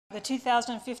The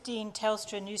 2015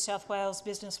 Telstra New South Wales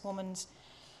Businesswoman's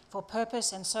for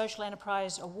Purpose and Social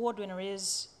Enterprise Award winner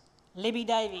is Libby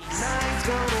Davies. Tonight's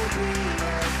gonna be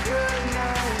a good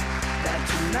night. That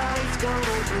tonight's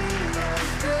gonna be a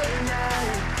good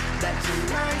night. That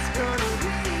tonight's gonna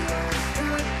be a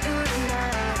good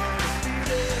night.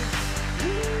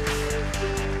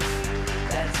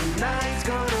 That tonight's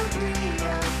gonna be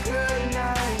a good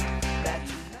night.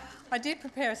 I did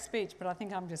prepare a speech, but I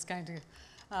think I'm just going to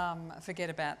forget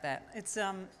about that. It's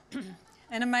an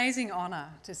amazing honour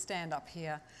to stand up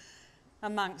here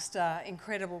amongst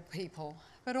incredible people,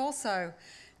 but also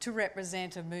to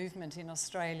represent a movement in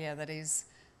Australia that is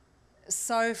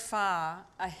so far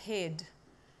ahead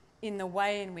in the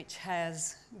way in which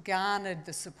has garnered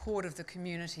the support of the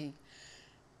community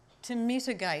to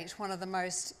mitigate one of the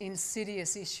most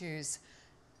insidious issues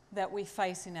that we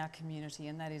face in our community,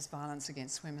 and that is violence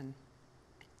against women.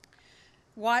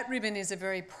 White Ribbon is a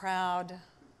very proud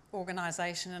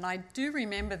organisation, and I do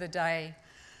remember the day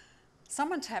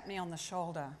someone tapped me on the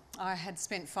shoulder. I had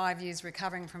spent 5 years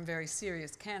recovering from very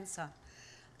serious cancer,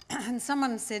 and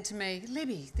someone said to me,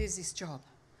 "Libby, there's this job.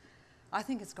 I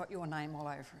think it's got your name all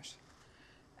over it."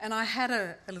 And I had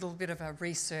a little bit of a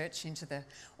research into the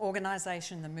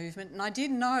organisation, the movement, and I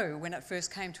did know when it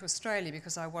first came to Australia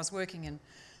because I was working in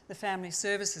the family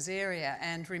services area,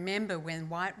 and remember when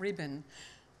White Ribbon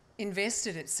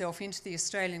invested itself into the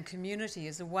Australian community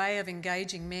as a way of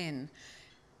engaging men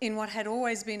in what had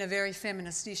always been a very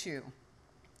feminist issue.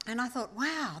 And I thought,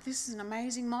 wow, this is an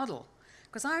amazing model.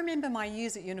 Because I remember my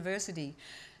years at university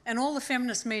and all the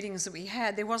feminist meetings that we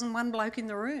had, there wasn't one bloke in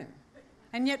the room.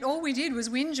 And yet all we did was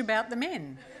whinge about the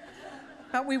men.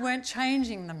 But we weren't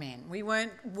changing the men. We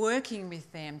weren't working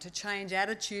with them to change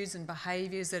attitudes and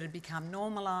behaviours that had become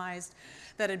normalised,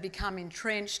 that had become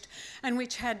entrenched, and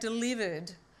which had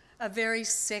delivered a very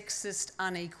sexist,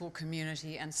 unequal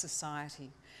community and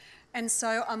society. And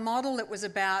so a model that was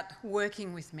about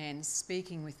working with men,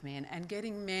 speaking with men, and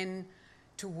getting men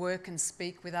to work and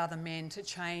speak with other men to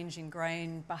change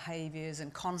ingrained behaviours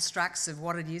and constructs of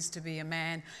what it is to be a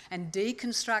man, and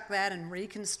deconstruct that and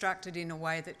reconstruct it in a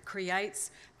way that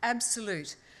creates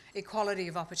absolute equality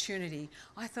of opportunity.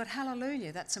 I thought,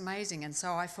 hallelujah, that's amazing. And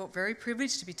so I felt very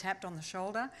privileged to be tapped on the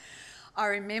shoulder. I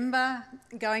remember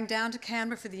going down to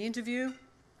Canberra for the interview,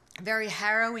 a very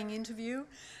harrowing interview.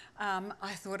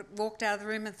 I walked out of the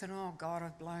room and thought, oh God,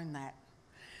 I've blown that.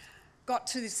 Got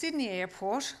to the Sydney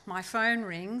airport, my phone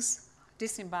rings,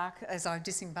 as I was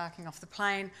disembarking off the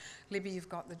plane, "Libby, you've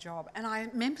got the job." And I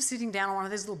remember sitting down on one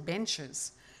of those little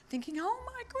benches thinking, oh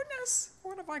my goodness,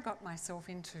 what have I got myself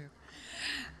into?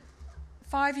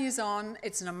 5 years on,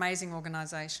 it's an amazing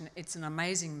organisation, it's an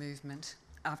amazing movement.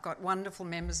 I've got wonderful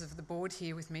members of the board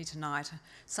here with me tonight,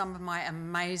 some of my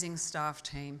amazing staff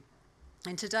team.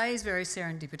 And today is very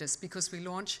serendipitous because we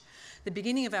launch the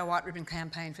beginning of our White Ribbon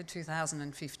campaign for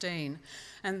 2015,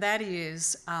 and that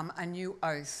is a new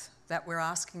oath that we're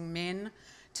asking men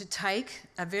to take,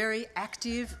 a very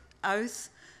active oath,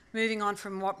 moving on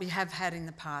from what we have had in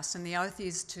the past. And the oath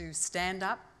is to stand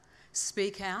up,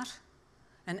 speak out,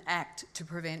 and act to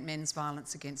prevent men's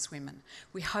violence against women.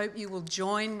 We hope you will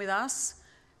join with us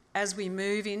as we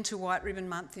move into White Ribbon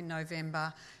Month in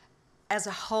November as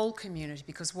a whole community,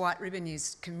 because White Ribbon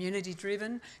is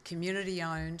community-driven,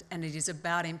 community-owned, and it is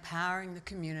about empowering the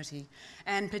community,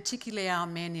 and particularly our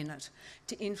men in it,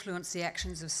 to influence the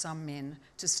actions of some men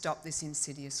to stop this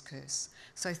insidious curse.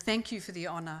 So thank you for the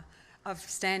honour of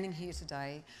standing here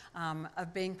today,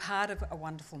 of being part of a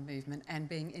wonderful movement and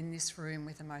being in this room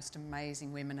with the most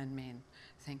amazing women and men.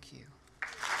 Thank you.